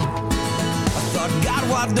thought, God,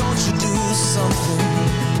 why don't you do something?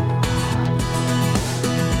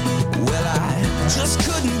 Well, I just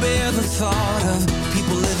couldn't bear the thought of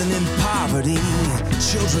people living in poverty,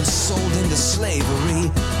 children sold into slavery.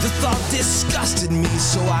 The thought disgusted me,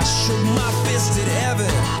 so I shook my fist at heaven.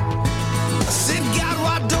 I said, God,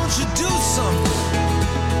 why don't you do something?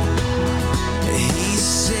 He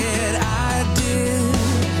said, I did.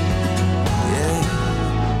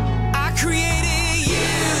 Yeah. I created you.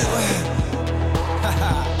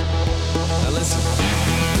 Now listen.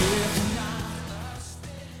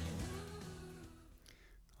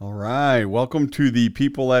 All right. Welcome to the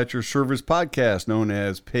People at Your Service podcast, known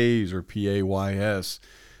as PAYS or PAYS,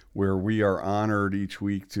 where we are honored each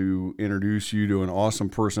week to introduce you to an awesome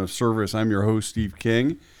person of service. I'm your host, Steve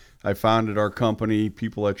King. I founded our company,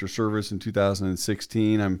 People at Your Service, in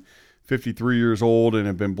 2016. I'm 53 years old and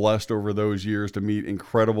have been blessed over those years to meet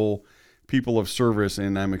incredible people of service,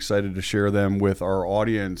 and I'm excited to share them with our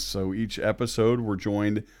audience. So each episode, we're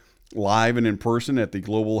joined live and in person at the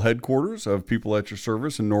global headquarters of People at Your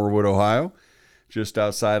Service in Norwood, Ohio, just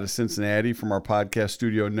outside of Cincinnati, from our podcast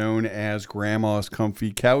studio known as Grandma's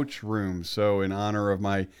Comfy Couch Room. So in honor of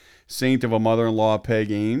my saint of a mother-in-law, Peg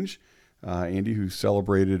Ainge, Andy, who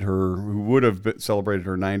would have celebrated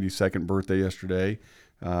her 92nd birthday yesterday.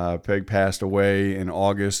 Peg passed away in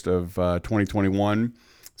August of 2021.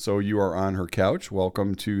 So you are on her couch.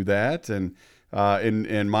 Welcome to that. And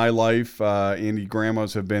in my life, Andy,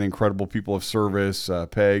 grandmas have been incredible people of service.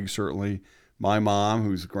 Peg, certainly my mom,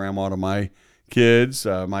 who's grandma to my kids,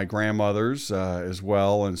 my grandmothers as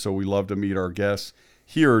well. And so we love to meet our guests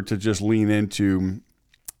here to just lean into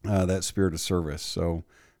that spirit of service. So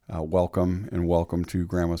welcome to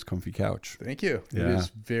Grandma's Comfy Couch. Thank you. Yeah. It is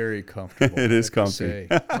very comfortable. It is comfy.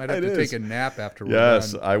 Might have to take a nap after we're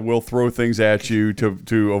Yes, done. I will throw things at you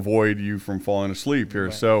to avoid you from falling asleep here.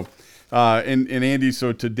 Right. So, and Andy,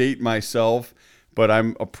 so to date myself, but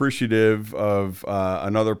I'm appreciative of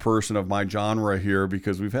another person of my genre here,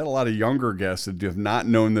 because we've had a lot of younger guests that have not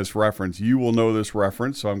known this reference. You will know this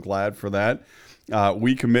reference, so I'm glad for that.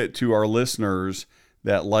 We commit to our listeners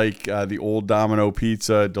that like the old Domino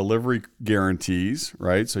Pizza delivery guarantees,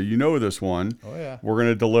 right? So you know this one. Oh, yeah. We're going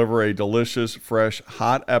to deliver a delicious, fresh,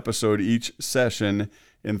 hot episode each session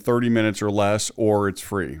in 30 minutes or less, or it's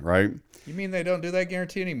free, right? You mean they don't do that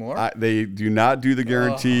guarantee anymore? They do not do the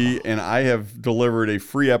guarantee, and I have delivered a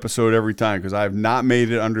free episode every time because I have not made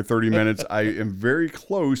it under 30 minutes. I am very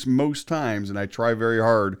close most times, and I try very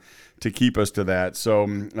hard to keep us to that. So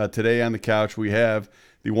today on the couch, we have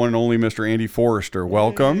the one and only Mr. Andy Foerster.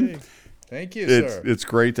 Welcome. Hey. Thank you, sir. It's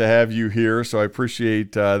great to have you here, so I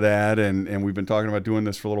appreciate that, and we've been talking about doing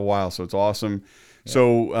this for a little while, so it's awesome.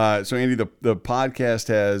 Yeah. So Andy, the podcast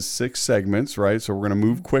has 6 segments, right? So we're going to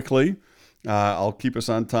move quickly. I'll keep us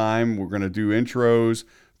on time. We're going to do intros,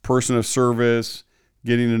 person of service,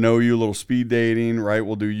 getting to know you, a little speed dating, right?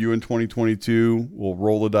 We'll do you in 2022. We'll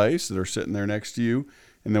roll the dice that are sitting there next to you.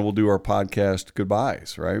 And then we'll do our podcast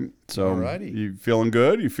goodbyes, right? So alrighty. You feeling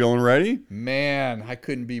good? You feeling ready? Man, I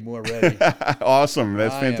couldn't be more ready. Awesome.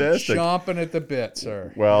 That's fantastic. I am chomping at the bit,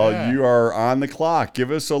 sir. Well, yeah. You are on the clock.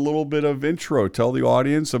 Give us a little bit of intro. Tell the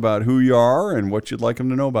audience about who you are and what you'd like them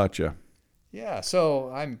to know about you. Yeah, so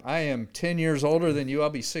I am 10 years older than you.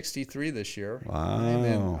 I'll be 63 this year.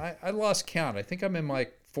 Wow. I lost count. I think I'm in my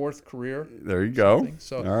 4th career. There you go.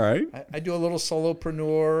 So all right. I do a little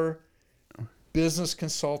solopreneur business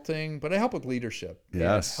consulting, but I help with leadership.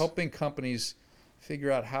 Yes. Helping companies figure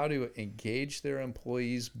out how to engage their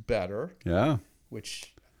employees better. Yeah.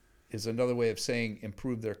 Which is another way of saying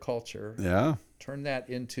improve their culture. Yeah. Turn that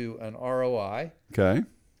into an ROI. Okay.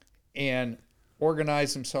 And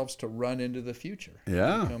organize themselves to run into the future.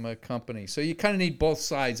 Yeah. Become a company. So you kind of need both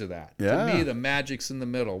sides of that. Yeah. To me, the magic's in the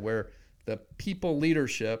middle, where the people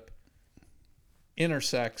leadership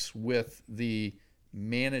intersects with the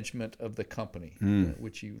management of the company,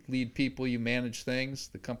 which you lead people, you manage things.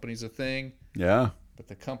 The company's a thing. Yeah. But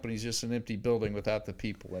the company's just an empty building without the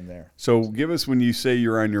people in there. So give us, when you say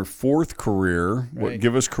you're on your 4th career, Right.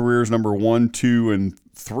 give us careers number 1, 2, and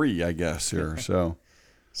 3, I guess here.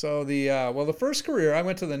 So the first career, I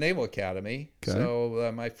went to the Naval Academy. Okay. So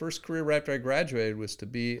my first career right after I graduated was to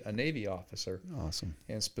be a Navy officer. Awesome.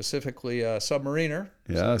 And specifically a submariner.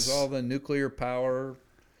 Yes. So it was all the nuclear power,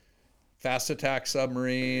 fast attack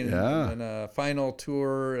submarine, Yeah. and a final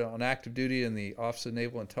tour on active duty in the Office of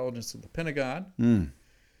Naval Intelligence at the Pentagon.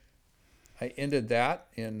 I ended that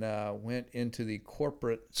and went into the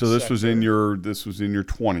corporate So this sector. was in your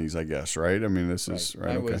 20s, I guess, right? I mean, this is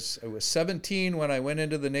right. I Okay. was 17 when I went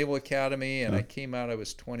into the Naval Academy, and I came out. I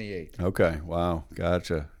was 28. Okay. Wow.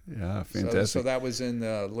 Gotcha. Yeah. Fantastic. So that was in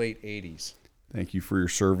the late 80s. Thank you for your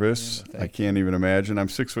service. Yeah, I can't even imagine. I'm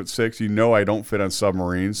 6'6". You know I don't fit on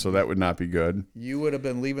submarines, so that would not be good. You would have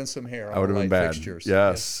been leaving some hair on I would the have light been bad. fixtures.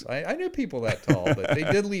 Yes. I knew people that tall, but they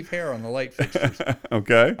did leave hair on the light fixtures.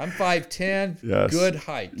 Okay. I'm 5'10", Yes. good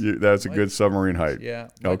height. That's a good submarine height. Yeah.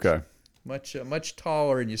 Okay. Much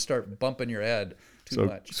taller, and you start bumping your head too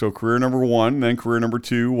much. So career number 1, then career number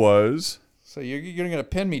 2 was? So you're going to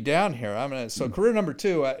pin me down here. Career number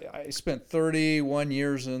 2, I spent 31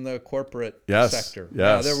 years in the corporate sector. Yes.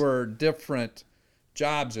 Now, there were different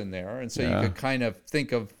jobs in there, and so you could kind of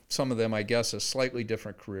think of some of them, I guess, as slightly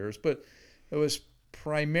different careers. But it was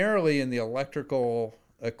primarily in the electrical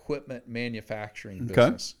equipment manufacturing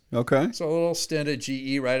business. Okay. So a little stint at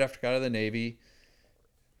GE right after I got out of the Navy.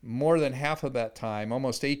 More than half of that time,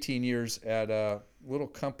 almost 18 years, at a little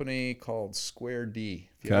company called Square D.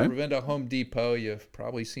 If you've ever been to Home Depot, you've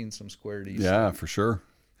probably seen some Square D stuff. For sure.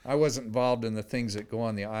 I wasn't involved in the things that go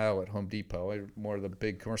on the aisle at Home Depot. More of the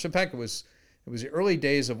big commercial. In fact, it was the early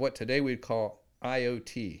days of what today we'd call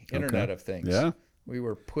IoT, Internet of Things. Yeah. We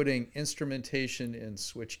were putting instrumentation in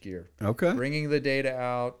switchgear. Okay. Bringing the data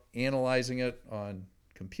out, analyzing it on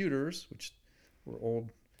computers, which were old.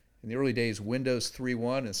 In the early days, Windows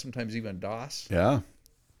 3.1 and sometimes even DOS. Yeah.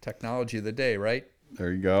 Technology of the day, right?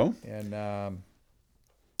 There you go. And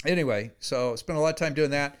anyway, so spent a lot of time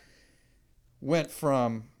doing that. Went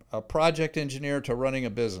from a project engineer to running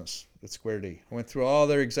a business at Square D. I went through all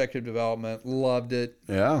their executive development, loved it.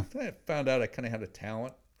 Yeah. I found out I kind of had a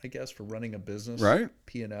talent, I guess, for running a business. Right.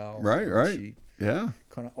 P&L. Right. Sheet, Yeah.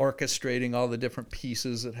 kind of orchestrating all the different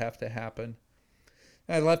pieces that have to happen.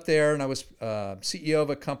 I left there, and I was CEO of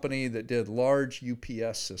a company that did large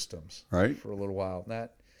UPS systems for a little while. And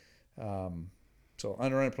that, so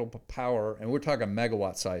uninterruptible power, and we're talking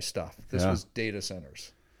megawatt-size stuff. This was data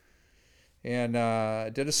centers. And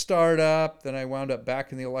did a startup. Then I wound up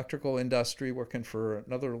back in the electrical industry working for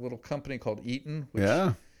another little company called Eaton.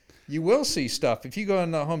 Which you will see stuff. If you go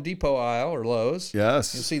in the Home Depot aisle or Lowe's, you'll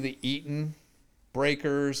see the Eaton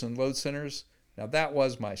breakers and load centers. Now, that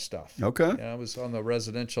was my stuff. Okay. And I was on the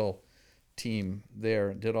residential team there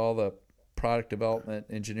and did all the product development,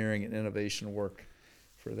 engineering, and innovation work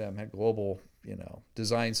for them. Had global,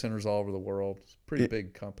 design centers all over the world. It's a pretty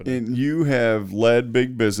big company. And you have led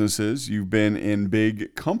big businesses. You've been in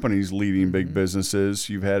big companies leading big businesses.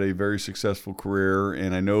 You've had a very successful career.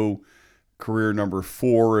 And I know career number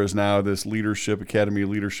 4 is now this leadership, Academy of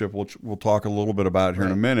Leadership, which we'll talk a little bit about here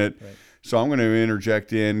in a minute. Right. So I'm going to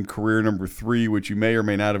interject in career number 3, which you may or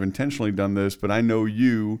may not have intentionally done this, but I know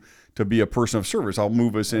you to be a person of service. I'll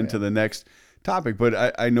move us into the next topic,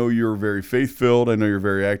 but I know you're very faith-filled. I know you're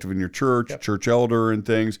very active in your church, church elder and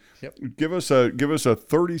things. Give us a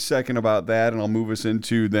 30-second about that, and I'll move us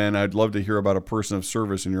into then I'd love to hear about a person of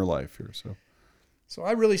service in your life here. So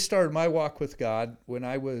I really started my walk with God when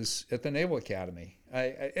I was at the Naval Academy.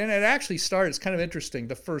 And it actually started, it's kind of interesting,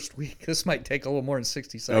 the first week. This might take a little more than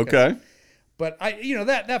 60 seconds. Okay. But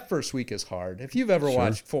that first week is hard. If you've ever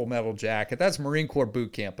watched Full Metal Jacket, that's Marine Corps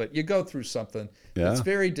boot camp, but you go through something that's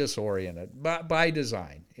very disoriented by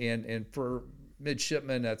design. And for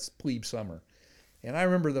midshipmen, that's plebe summer. And I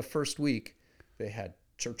remember the first week they had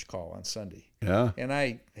church call on Sunday. Yeah. And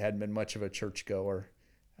I hadn't been much of a church goer,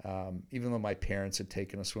 even though my parents had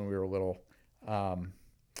taken us when we were little.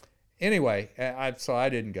 Anyway, so I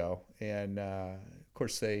didn't go. And, of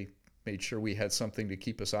course, they made sure we had something to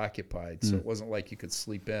keep us occupied, so it wasn't like you could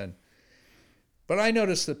sleep in. But I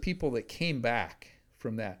noticed the people that came back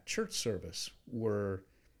from that church service were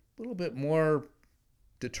a little bit more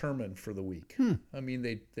determined for the week. I mean,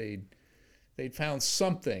 they'd found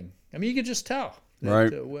something. I mean, you could just tell.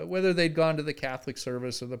 That, whether they'd gone to the Catholic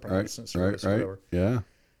service or the Protestant service or whatever. Yeah.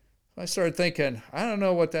 I started thinking, I don't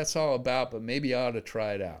know what that's all about, but maybe I ought to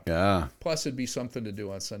try it out. Yeah. Plus, it'd be something to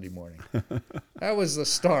do on Sunday morning. That was the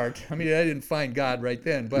start. I mean, I didn't find God right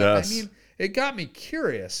then, but I mean, it got me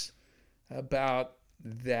curious about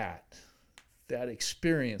that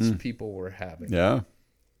experience people were having. Yeah.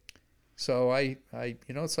 So I,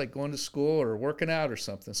 it's like going to school or working out or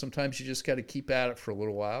something. Sometimes you just got to keep at it for a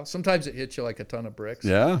little while. Sometimes it hits you like a ton of bricks.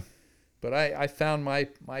 Yeah. But I found my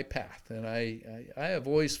path, and I have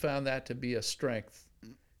always found that to be a strength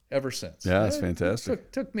ever since. Yeah, that's fantastic.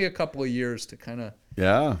 It took me a couple of years to kind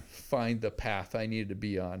of find the path I needed to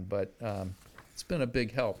be on, but it's been a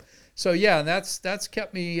big help. So and that's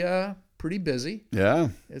kept me pretty busy. Yeah,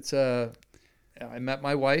 I met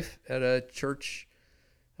my wife at a church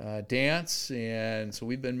dance, and so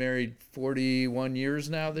we've been married 41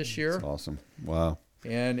 years now this year. That's awesome. Wow.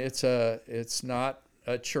 And it's not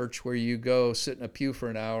a church where you go sit in a pew for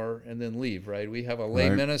an hour and then leave, right? We have a lay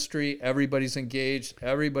ministry. Everybody's engaged.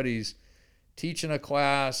 Everybody's teaching a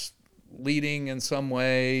class, leading in some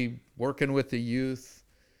way, working with the youth,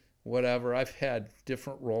 whatever. I've had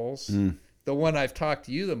different roles. The one I've talked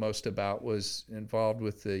to you the most about was involved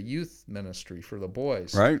with the youth ministry for the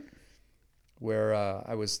boys. Right. Where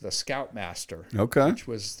I was the scoutmaster. Okay. Which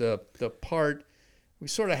was the part, we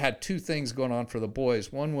sort of had two things going on for the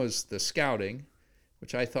boys. One was the scouting,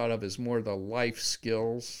 which I thought of as more the life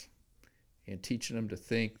skills and teaching them to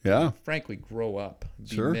think, frankly, grow up,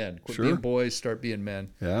 be men, quit being boys, start being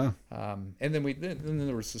men. Yeah. And then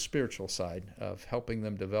there was the spiritual side of helping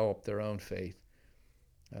them develop their own faith.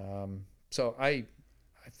 So I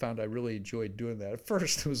found I really enjoyed doing that. At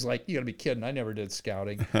first, it was like, you got to be kidding. I never did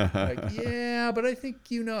scouting. Like, yeah, but I think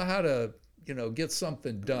you know how to, get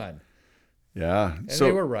something done. Yeah. And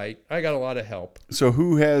they were right. I got a lot of help. So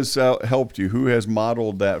who has helped you? Who has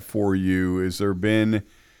modeled that for you? Has there been,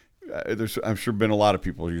 I'm sure been a lot of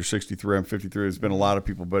people. You're 63, I'm 53. There's been a lot of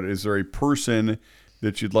people, but is there a person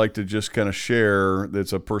that you'd like to just kind of share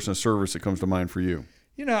that's a person of service that comes to mind for you?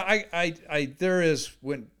 There is,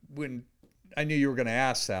 when I knew you were going to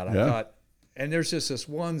ask that, I thought, and there's just this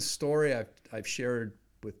one story I've shared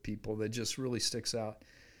with people that just really sticks out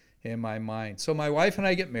in my mind. So my wife and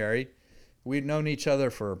I get married. We'd known each other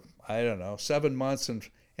for, 7 months,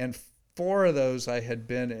 and 4 of those I had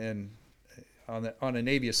been on a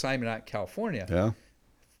Navy assignment out in California. Yeah.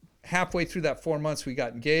 Halfway through that 4 months, we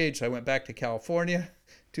got engaged. I went back to California.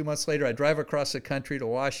 2 months later, I drive across the country to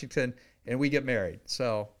Washington, and we get married.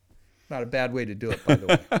 So not a bad way to do it, by the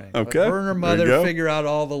way. Right? Okay. Her and her mother figure out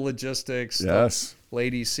all the logistics. Yes. The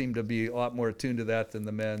ladies seem to be a lot more attuned to that than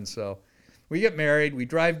the men. So we get married. We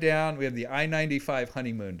drive down. We have the I-95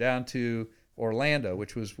 honeymoon down to Orlando,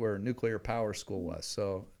 which was where nuclear power school was.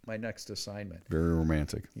 So my next assignment. Very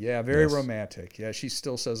romantic. Yeah, very romantic. Yeah, she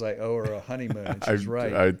still says I owe her a honeymoon, and she's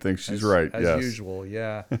right. I think she's right, as usual,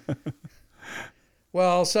 yeah.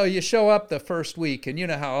 Well, so you show up the first week, and you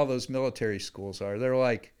know how all those military schools are. They're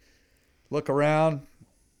like, look around,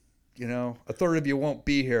 a third of you won't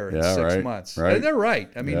be here in 6 months. Right. And they're right.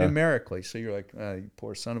 I mean, numerically. So you're like, you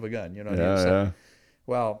poor son of a gun.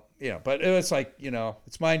 Well, but it's like,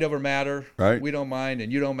 it's mind over matter. Right. We don't mind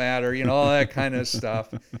and you don't matter, all that kind of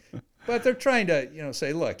stuff. But they're trying to,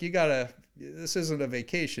 say, look, this isn't a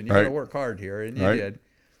vacation. You got to work hard here. And you did.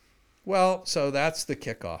 Well, so that's the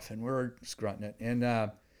kickoff, and we're grunting it.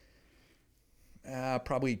 And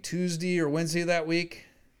probably Tuesday or Wednesday of that week,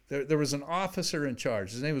 there was an officer in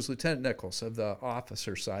charge. His name was Lieutenant Nichols of the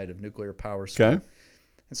officer side of nuclear power school. Okay.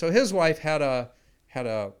 And so his wife had a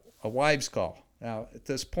wives' call. Now, at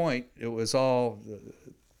this point, it was all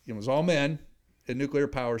men in nuclear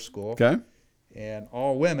power school. Okay. And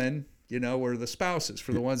all women, were the spouses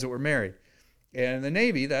for the ones that were married. And in the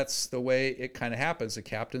Navy, that's the way it kind of happens. The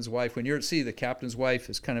captain's wife, when you're at sea, the captain's wife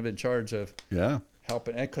is kind of in charge of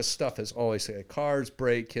helping. And because stuff is always, cars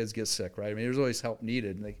break, kids get sick, right? I mean, there's always help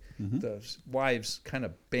needed. And the wives kind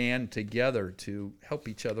of band together to help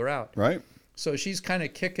each other out. Right. So she's kind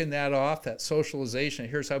of kicking that off, that socialization.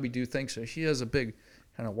 Here's how we do things. So she has a big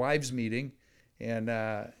kind of wives meeting.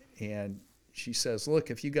 And she says,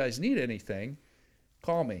 look, if you guys need anything,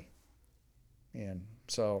 call me. And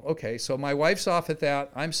so, okay, so my wife's off at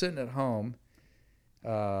that. I'm sitting at home.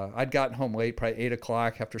 I'd gotten home late, probably 8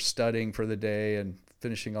 o'clock after studying for the day and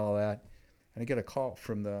finishing all that. And I get a call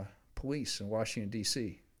from the police in Washington,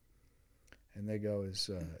 D.C. And they go,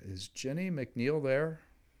 is Jenny McNeil there?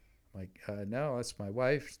 I'm like, no, that's my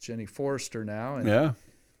wife, Jenny Foerster now. And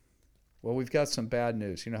well, we've got some bad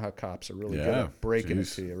news. You know how cops are really good at breaking it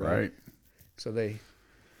to you, right? So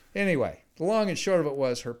anyway, the long and short of it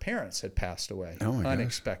was her parents had passed away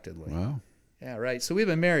unexpectedly. Wow. Yeah, right. So we've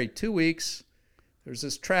been married 2 weeks. There's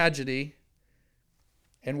this tragedy,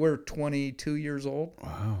 and we're 22 years old.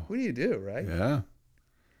 Wow. What do you do, right? Yeah.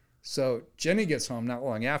 So Jenny gets home not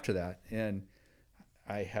long after that, and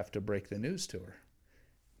I have to break the news to her,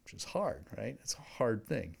 which is hard, right? It's a hard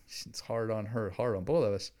thing. It's hard on her, hard on both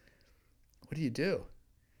of us. What do you do?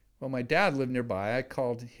 Well, my dad lived nearby. I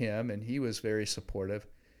called him, and he was very supportive.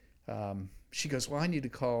 She goes, well, I need to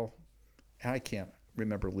call, and I can't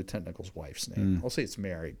remember Lieutenant Nichols' wife's name. I'll say it's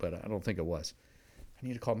Mary, but I don't think it was. I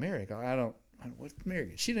need to call Mary. I go, what's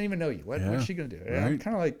Mary? She didn't even know you. What's she going to do? And I'm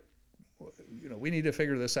kind of like, we need to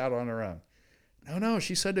figure this out on our own. No,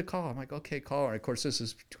 she said to call. I'm like, okay, call her. And of course, this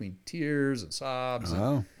is between tears and sobs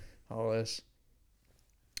and all this.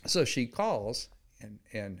 So she calls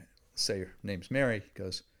and say her name's Mary.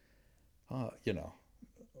 Goes,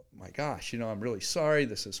 my gosh, I'm really sorry.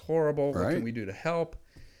 This is horrible. What can we do to help?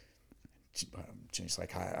 Jenny's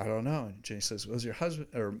like, I don't know. And Jenny says, was your husband,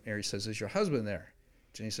 or Mary says, is your husband there?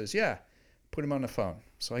 Jenny says, yeah. put him on the phone.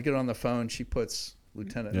 So I get on the phone. She puts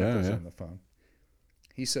Lieutenant Nichols yeah. on the phone.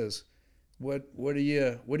 He says, what are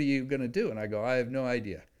you going to do? And I go, I have no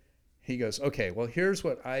idea. He goes, okay, well, here's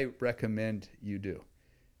what I recommend you do.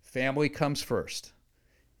 Family comes first.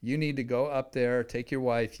 You need to go up there, take your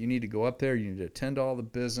wife. You need to go up there. You need to attend to all the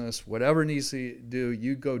business. Whatever needs to do,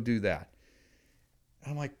 you go do that.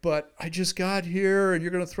 I'm like, but I just got here and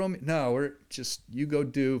you're going to throw me. No, you go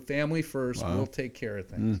do family first. Wow. We'll take care of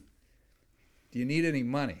things. Do you need any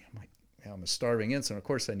money? I'm like, well, I'm a starving ensign. Of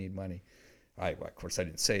course I need money. Of course I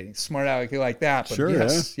didn't say anything smart aleck like that, but sure,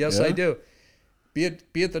 yes, yeah. I do. Be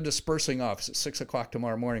at the dispersing office at 6:00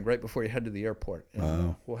 tomorrow morning, right before you head to the airport.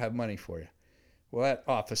 And we'll have money for you. Well, that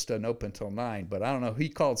office doesn't open till 9, but I don't know. He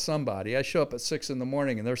called somebody. I show up at 6 a.m,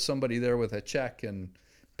 and there's somebody there with a check and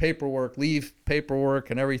paperwork, leave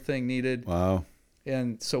paperwork, and everything needed. Wow.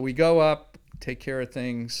 And so we go up, take care of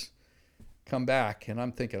things, come back, and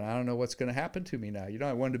I'm thinking, I don't know what's going to happen to me now.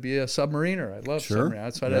 I wanted to be a submariner. I love submarine.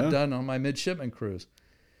 That's what I've done on my midshipman cruise.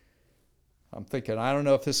 I'm thinking, I don't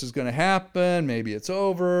know if this is going to happen. Maybe it's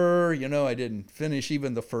over. I didn't finish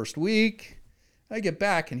even the first week. I get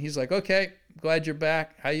back, and he's like, okay, glad you're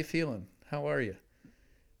back. How you feeling? How are you?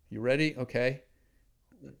 You ready? Okay.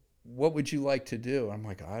 What would you like to do? I'm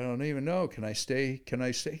like, I don't even know. Can I stay?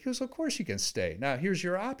 He goes, of course you can stay. Now, here's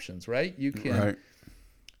your options, right? We'll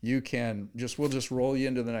just roll you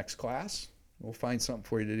into the next class. We'll find something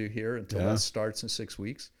for you to do here until that starts in 6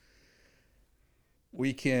 weeks.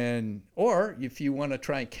 We can, or if you want to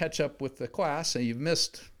try and catch up with the class and you've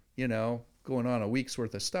missed, going on a week's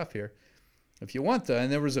worth of stuff here, if you want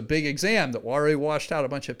and there was a big exam that already washed out a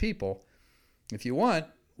bunch of people, if you want,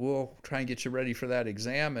 we'll try and get you ready for that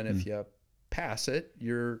exam. And if you pass it,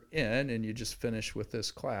 you're in and you just finish with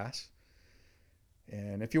this class.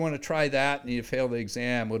 And if you want to try that and you fail the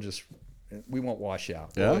exam, we won't wash you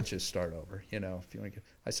out. We'll just start over, if you want to.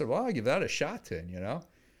 I said, well, I'll give that a shot then,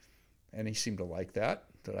 And he seemed to like that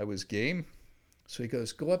I was game. So he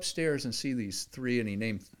goes, go upstairs and see these 3, and he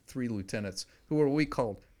named 3 lieutenants who were what we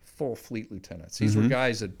called full fleet lieutenants. These were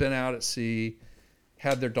guys that had been out at sea,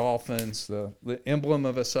 had their dolphins, the emblem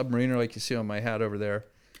of a submariner like you see on my hat over there.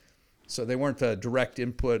 So they weren't the direct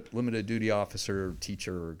input, limited duty officer,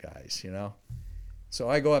 teacher guys, So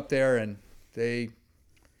I go up there and they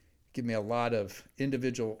give me a lot of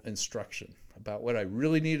individual instruction about what I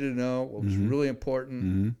really needed to know, what was really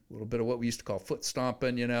important, a little bit of what we used to call foot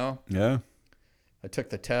stomping, Yeah. I took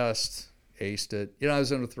the test, aced it. I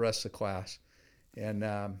was in with the rest of the class. And,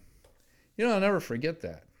 I'll never forget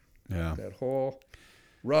that. Yeah. That whole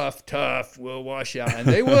rough, tough, we'll wash you out. And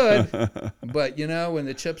they would. But, when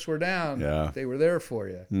the chips were down, they were there for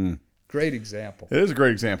you. Great example. It is a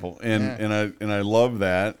great example. And I love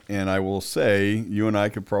that. And I will say, you and I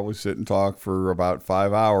could probably sit and talk for about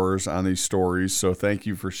 5 hours on these stories. So thank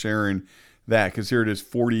you for sharing that, because here it is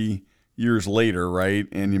 40 years later, right?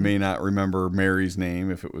 And you may not remember Mary's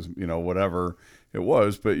name if it was, whatever it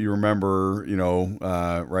was, but you remember,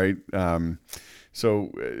 right?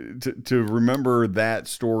 So to remember that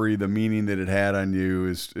story, the meaning that it had on you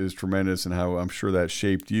is tremendous, and how I'm sure that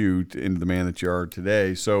shaped you into the man that you are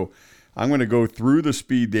today. So I'm going to go through the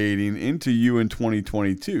speed dating into you in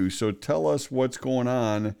 2022. So tell us what's going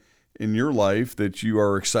on in your life that you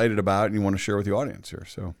are excited about and you want to share with the audience here.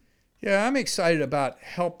 So, yeah, I'm excited about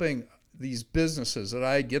helping these businesses that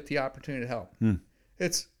I get the opportunity to help.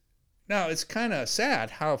 It's kind of sad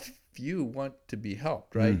how few want to be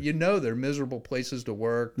helped, right? They're miserable places to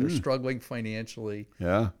work. They're struggling financially.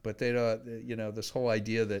 Yeah. But they don't, this whole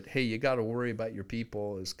idea that, hey, you got to worry about your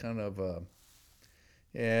people is kind of,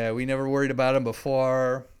 we never worried about them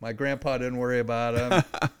before. My grandpa didn't worry about them.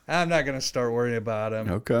 I'm not going to start worrying about them.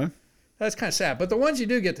 Okay. That's kind of sad. But the ones you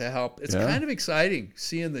do get to help, it's kind of exciting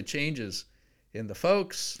seeing the changes in the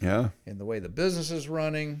folks, in the way the business is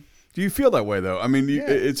running. Do you feel that way, though? I mean,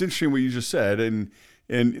 it's interesting what you just said. And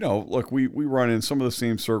look, we run in some of the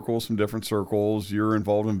same circles, some different circles. You're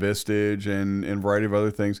involved in Vistage and a variety of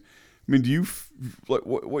other things. I mean, do you,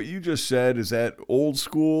 what you just said, is that old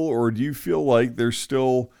school, or do you feel like there's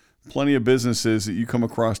still plenty of businesses that you come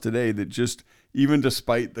across today that just, even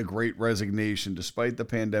despite the great resignation, despite the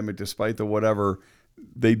pandemic, despite the whatever,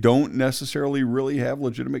 they don't necessarily really have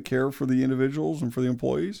legitimate care for the individuals and for the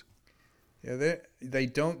employees? Yeah, they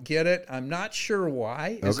don't get it. I'm not sure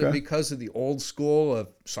why. Is it because of the old school of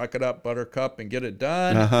suck it up, buttercup, and get it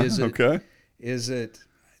done? Is it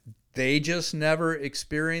they just never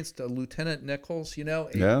experienced a Lieutenant Nichols,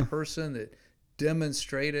 a person that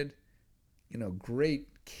demonstrated, great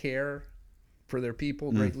care for their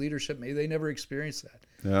people, great leadership? Maybe they never experienced that.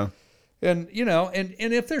 Yeah. And,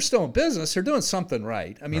 and if they're still in business, they're doing something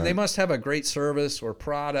right. I mean, They must have a great service or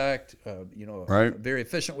product, a very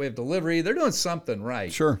efficient way of delivery. They're doing something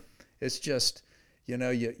right. Sure. It's just, you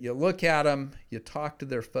look at them, you talk to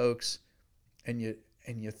their folks, and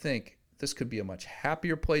you think this could be a much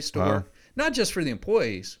happier place to work, not just for the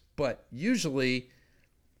employees, but usually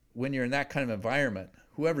when you're in that kind of environment,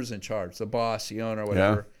 whoever's in charge, the boss, the owner,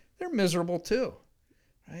 whatever, they're miserable too.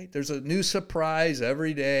 Right? There's a new surprise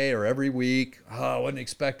every day or every week. Oh, I wasn't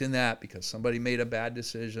expecting that because somebody made a bad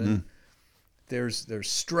decision. There's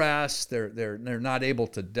stress. They're not able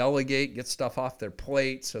to delegate, get stuff off their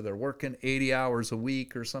plate, so they're working 80 hours a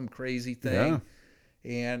week or some crazy thing.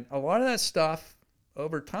 Yeah. And a lot of that stuff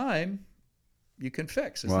over time you can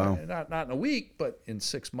fix. It's not in a week, but in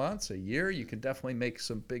 6 months, a year, you can definitely make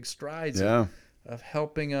some big strides of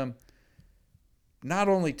helping them not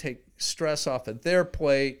only take stress off of their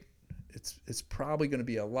plate, it's probably going to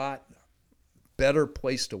be a lot better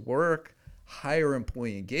place to work, higher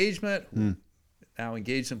employee engagement. Now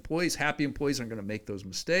engaged employees, happy employees aren't going to make those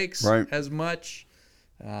mistakes as much.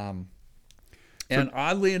 And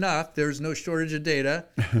oddly enough, there's no shortage of data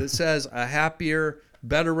that says a happier,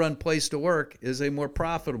 better run place to work is a more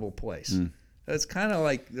profitable place. It's kind of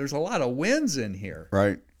like there's a lot of wins in here.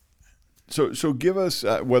 Right. So give us,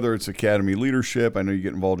 whether it's Academy leadership, I know you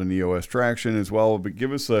get involved in EOS traction as well, but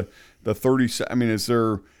give us the 30, I mean, is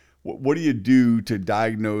there, what do you do to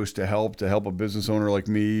diagnose, to help a business owner like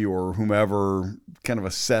me or whomever kind of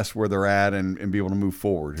assess where they're at and be able to move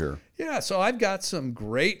forward here? Yeah, so I've got some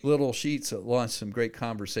great little sheets that launch some great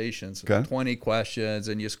conversations. Okay. 20 questions,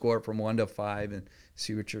 and you score from 1 to 5 and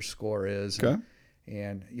see what your score is. Okay.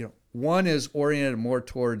 And one is oriented more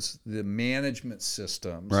towards the management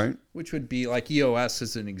systems, which would be like EOS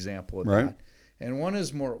is an example of that. And one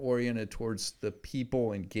is more oriented towards the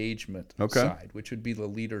people engagement side, which would be the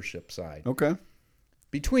leadership side. Okay.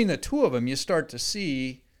 Between the two of them, you start to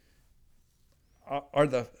see are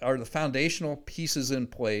the foundational pieces in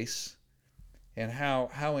place, and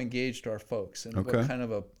how engaged are folks, and what kind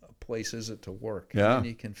of a place is it to work. And then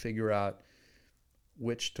you can figure out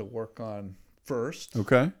which to work on first.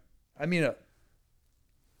 Okay. I mean, it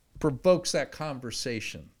provokes that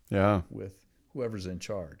conversation with whoever's in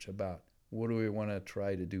charge about what do we want to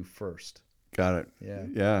try to do first. Got it. Yeah.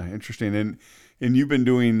 Yeah, interesting. And you've been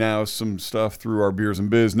doing now some stuff through our Beers and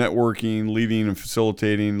Biz networking, leading and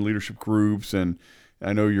facilitating leadership groups, and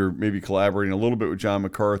I know you're maybe collaborating a little bit with John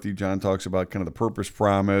McCarthy. John talks about kind of the purpose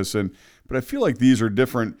promise, but I feel like these are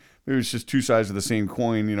different. Maybe it's just two sides of the same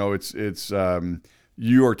coin. It's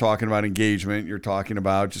you are talking about engagement. You're talking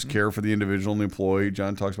about just care for the individual and the employee.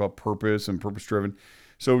 John talks about purpose and purpose-driven.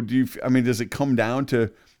 So does it come down to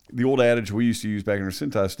the old adage we used to use back in our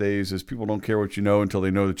Cintas days is people don't care what you know until they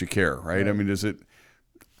know that you care, right? I mean,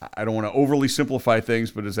 I don't want to overly simplify things,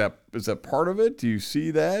 but is that part of it? Do you see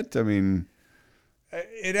that? I mean...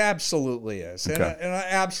 It absolutely is. And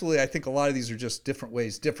I think a lot of these are just different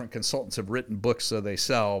ways different consultants have written books so they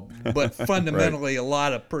sell, but fundamentally a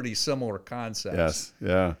lot of pretty similar concepts. Yes,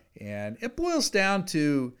 yeah. And it boils down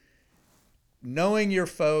to knowing your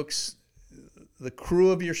folks, the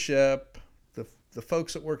crew of your ship, the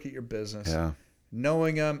folks that work at your business,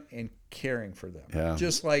 knowing them and caring for them. Yeah.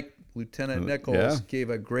 Just like Lieutenant Nichols gave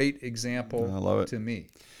a great example to me.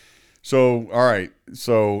 So, all right.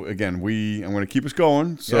 So, again, I'm going to keep us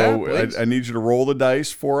going. So, I need you to roll the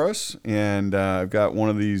dice for us. And I've got one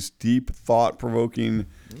of these deep, thought-provoking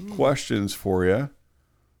questions for you.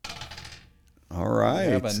 All right. I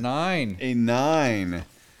have a 9. A 9. I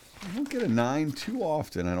don't get a 9 too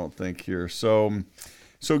often, I don't think, here. So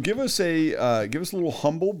give us a little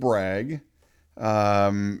humble brag.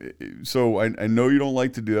 So, I know you don't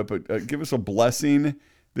like to do that, but give us a blessing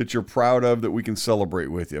that you're proud of that we can celebrate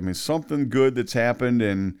with you. I mean, something good that's happened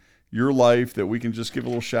in your life that we can just give a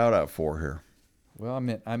little shout out for here. Well,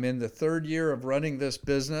 I'm in the 3rd year of running this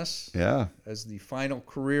business as the final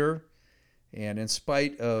career. And in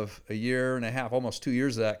spite of a year and a half, almost 2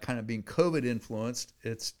 years of that kind of being COVID influenced,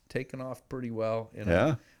 it's taken off pretty well.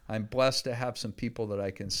 And I'm blessed to have some people that I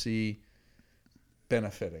can see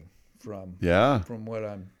benefiting from what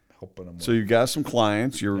I'm helping them with. So you've got some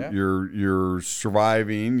clients, you're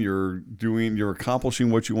surviving, you're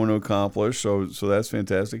accomplishing what you want to accomplish. So that's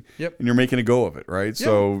fantastic. Yep. And you're making a go of it, right?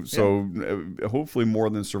 Yep. So hopefully more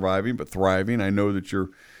than surviving, but thriving. I know that you're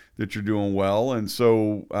doing well. And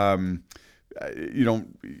so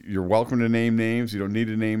you're welcome to name names. You don't need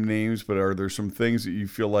to name names, but are there some things that you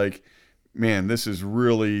feel like, man, this is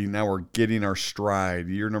really, now we're getting our stride.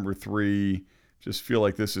 Year number 3, just feel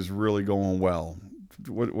like this is really going well.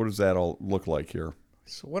 What does that all look like here?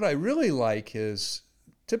 So what I really like is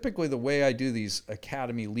typically the way I do these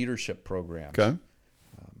academy leadership programs. Okay.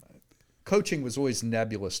 Coaching was always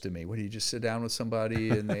nebulous to me. What do you just sit down with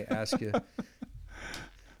somebody and they ask you?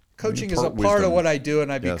 Coaching is a part of what I do,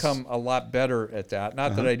 and I become a lot better at that.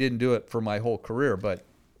 Not that I didn't do it for my whole career, but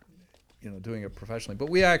doing it professionally. But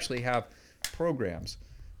we actually have programs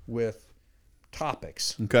with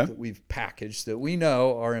topics that we've packaged that we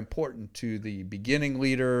know are important to the beginning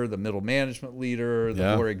leader, the middle management leader,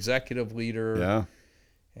 the more executive leader.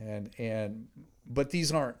 Yeah. But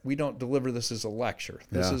these aren't, we don't deliver this as a lecture.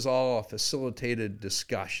 This is all a facilitated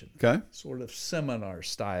discussion. Okay. Sort of seminar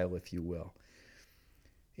style, if you will.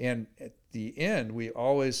 And at the end, we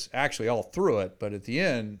always, actually all through it, but at the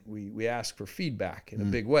end, we ask for feedback in a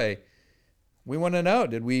big way. We want to know,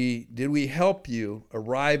 did we help you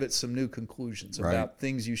arrive at some new conclusions about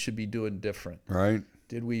things you should be doing different? Right.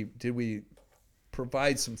 Did we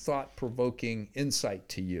provide some thought-provoking insight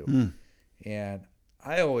to you? And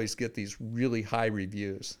I always get these really high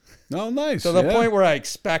reviews. Oh, nice. To the point where I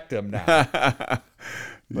expect them now.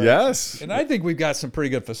 Yes. And I think we've got some pretty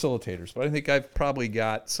good facilitators, but I think I've probably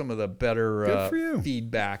got some of the better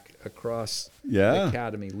feedback across the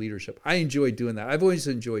academy leadership. I enjoy doing that. I've always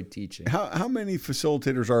enjoyed teaching. How many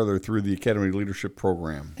facilitators are there through the academy leadership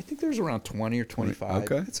program? I think there's around 20 or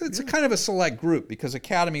 25. Okay. It's a kind of a select group because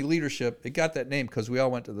academy leadership, it got that name because we all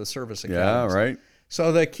went to the service academies. Yeah, right.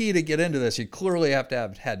 So the key to get into this, you clearly have to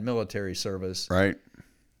have had military service. Right.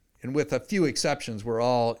 And with a few exceptions, we're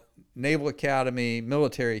all Naval Academy,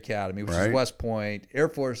 Military Academy, which is West Point, Air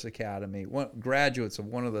Force Academy, graduates of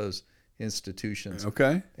one of those institutions.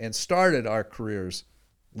 Okay. And started our careers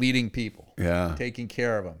leading people, taking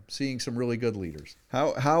care of them, seeing some really good leaders.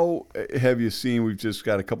 How have you seen, we've just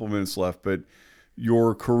got a couple minutes left, but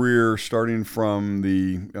your career starting from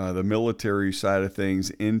the military side of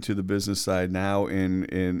things into the business side now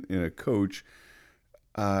in a coach,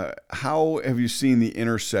 how have you seen the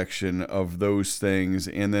intersection of those things,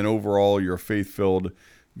 and then overall you're a faith-filled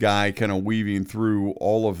guy kind of weaving through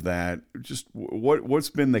all of that? Just what's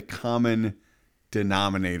been the common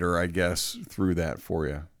denominator, I guess, through that for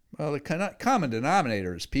you? Well, the common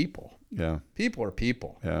denominator is people. Yeah. People are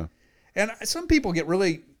people. Yeah. And some people get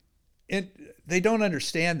really, they don't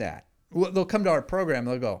understand that. They'll come to our program and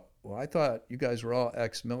they'll go, well, I thought you guys were all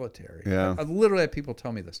ex-military. Yeah. I literally have people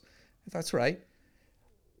tell me this. That's right.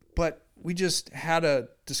 But we just had a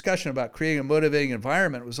discussion about creating a motivating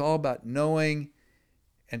environment. It was all about knowing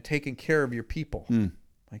and taking care of your people.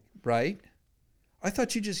 Like, right? I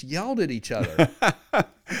thought you just yelled at each other.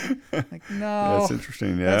 Like, no. That's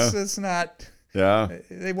interesting, yeah. That's not. Yeah.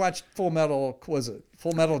 They watched Full Metal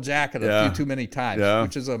Jacket a few too many times,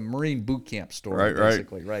 which is a Marine boot camp story,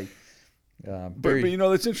 basically, right? But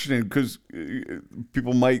that's interesting because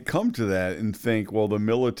people might come to that and think, well, the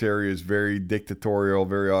military is very dictatorial,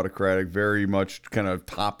 very autocratic, very much kind of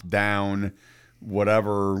top down,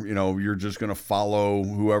 whatever, you're just going to follow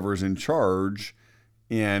whoever's in charge.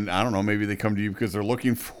 And I don't know, maybe they come to you because they're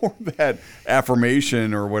looking for that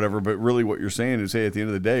affirmation or whatever. But really what you're saying is, hey, at the end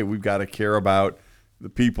of the day, we've got to care about the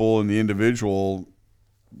people and the individual.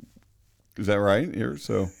 Is that right here?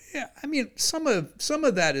 So yeah, I mean, some of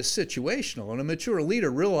that is situational, and a mature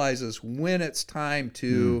leader realizes when it's time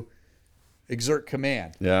to exert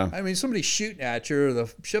command. Yeah, I mean, somebody's shooting at you, or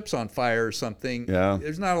the ship's on fire or something. Yeah,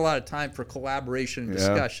 there's not a lot of time for collaboration and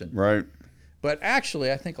discussion. Right. But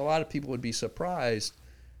actually, I think a lot of people would be surprised.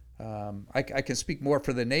 I can speak more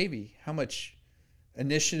for the Navy. How much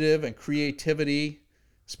initiative and creativity,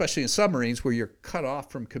 especially in submarines where you're cut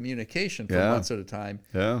off from communication for months at a time,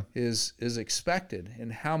 is expected,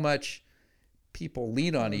 and how much people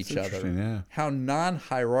lean on each other, how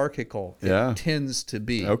non-hierarchical it tends to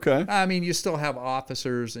be. Okay. I mean, you still have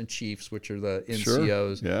officers and chiefs, which are the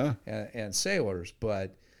NCOs and sailors,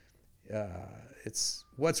 but it's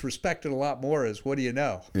what's respected a lot more is, what do you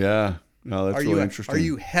know? Yeah. No, that's really interesting. Are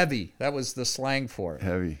you heavy? That was the slang for it.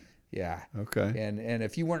 Heavy. Yeah. Okay. And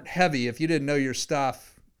if you weren't heavy, if you didn't know your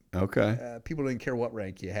stuff, people didn't care what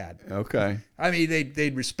rank you had. Okay. I mean,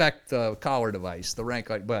 they'd respect the collar device, the rank,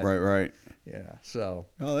 but right. Yeah. So.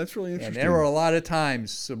 Oh, that's really interesting. And there were a lot of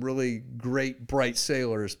times some really great, bright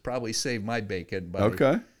sailors probably saved my bacon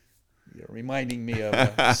by reminding me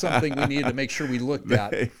of something we needed to make sure we looked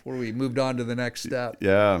at before we moved on to the next step.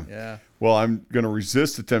 Yeah. Yeah. Well, I'm going to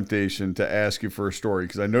resist the temptation to ask you for a story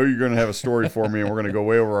because I know you're going to have a story for me, and we're going to go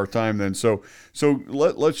way over our time then. So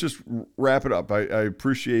let's just wrap it up. I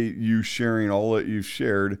appreciate you sharing all that you've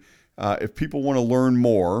shared. If people want to learn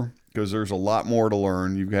more, because there's a lot more to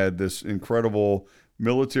learn, you've had this incredible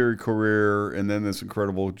military career and then this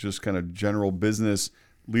incredible just kind of general business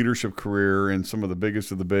leadership career in some of the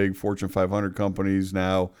biggest of the big Fortune 500 companies,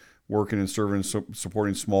 now working and serving,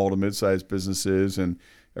 supporting small to mid-sized businesses and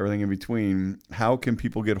everything in between. How can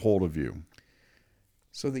people get hold of you?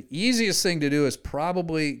 So the easiest thing to do is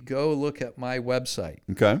probably go look at my website,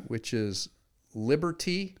 Okay. which is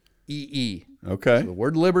Liberty EE. Okay. So the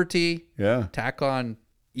word liberty, Yeah. tack on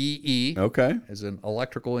EE Okay. as an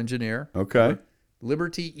electrical engineer. Okay.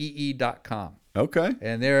 libertyee.com. Okay.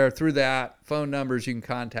 And there, through that, phone numbers, you can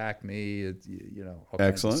contact me, all kinds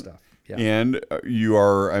Excellent. of stuff. Yeah. And you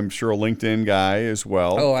are, I'm sure, a LinkedIn guy as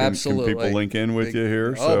well. Oh, Can absolutely. people link in with you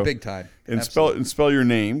here? Oh, big time. And Absolutely. spell your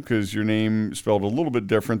name, because your name spelled a little bit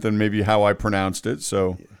different than maybe how I pronounced it.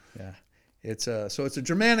 So Yeah, it's a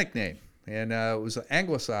Germanic name, and it was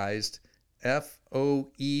anglicized Foerster.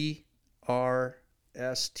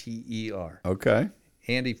 okay.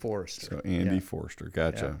 Andy Foerster. So Andy Foerster.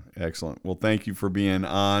 Gotcha. Yeah. Excellent. Well, thank you for being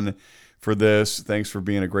on for this. Thanks for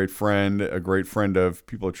being a great friend of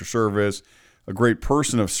people at your service, a great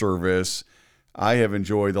person of service. I have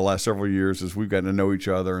enjoyed the last several years as we've gotten to know each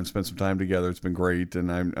other and spent some time together. It's been great,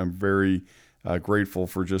 and I'm very grateful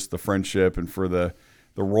for just the friendship and for the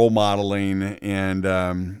role modeling.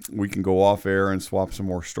 And we can go off air and swap some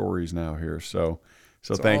more stories now here. So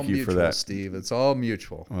thank you for that, Steve. It's all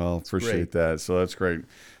mutual. Well, appreciate that. So that's great.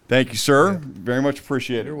 Thank you, sir. Very much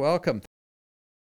appreciate it. You're welcome.